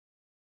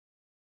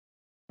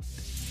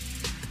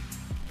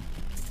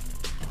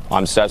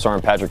I'm Staff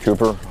Sergeant Patrick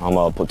Cooper. I'm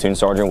a platoon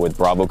sergeant with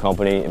Bravo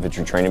Company,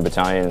 Infantry Training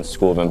Battalion,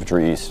 School of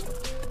Infantry-East.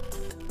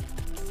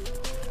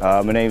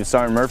 My name is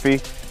Sergeant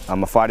Murphy.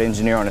 I'm a flight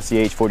engineer on a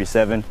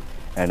CH-47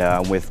 and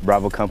I'm with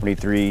Bravo Company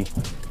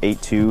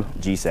 382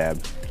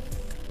 GSAB.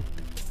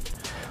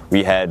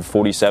 We had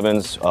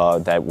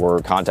 47s that were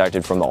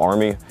contacted from the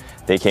Army.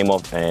 They came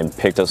up and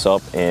picked us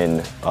up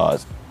in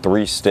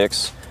 3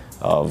 sticks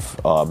of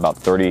about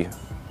 30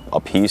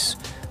 apiece.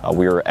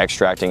 We were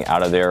extracting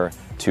out of there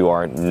to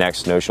our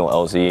next notional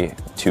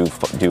LZ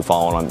to do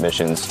follow-on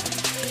missions.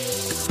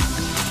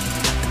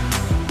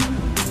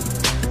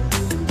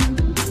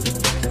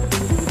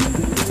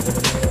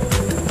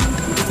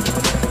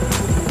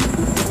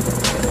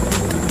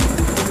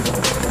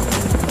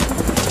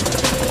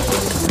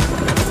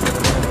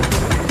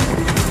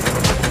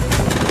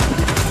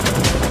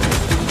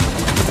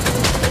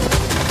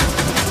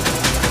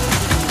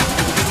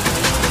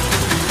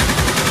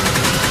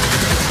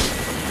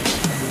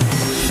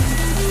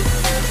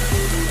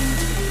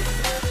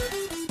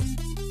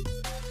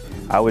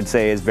 I would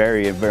say it's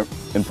very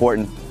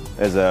important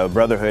as a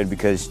brotherhood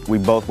because we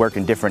both work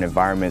in different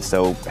environments,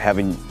 so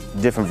having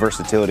different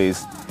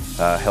versatilities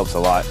helps a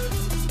lot.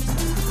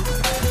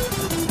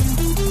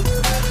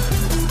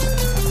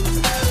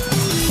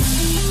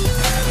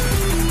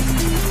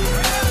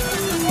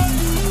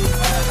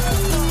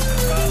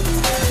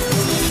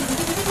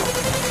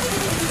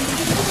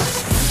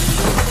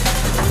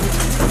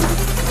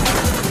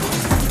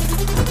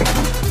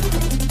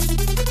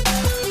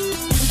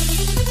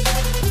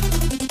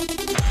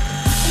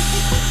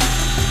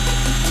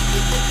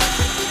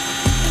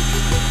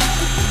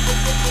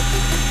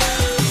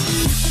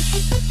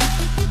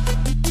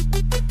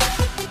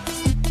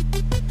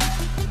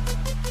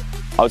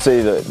 I would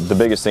say the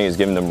biggest thing is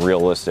giving them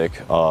realistic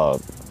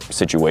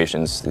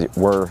situations.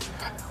 We're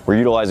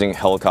utilizing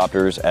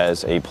helicopters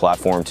as a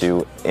platform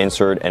to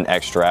insert and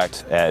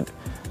extract at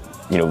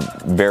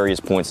various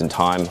points in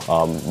time.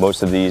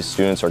 Most of these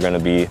students are going to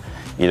be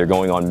either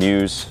going on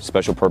MUs,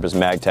 special purpose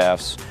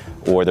MAGTFs,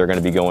 or they're going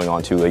to be going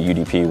on to a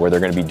UDP where they're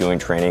going to be doing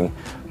training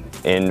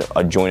in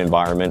a joint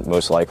environment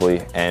most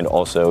likely, and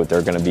also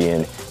they're going to be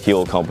in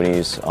HEAL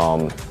companies,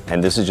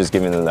 and this is just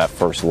giving them that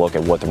first look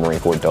at what the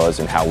Marine Corps does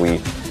and how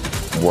we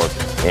work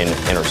in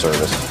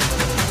inter-service.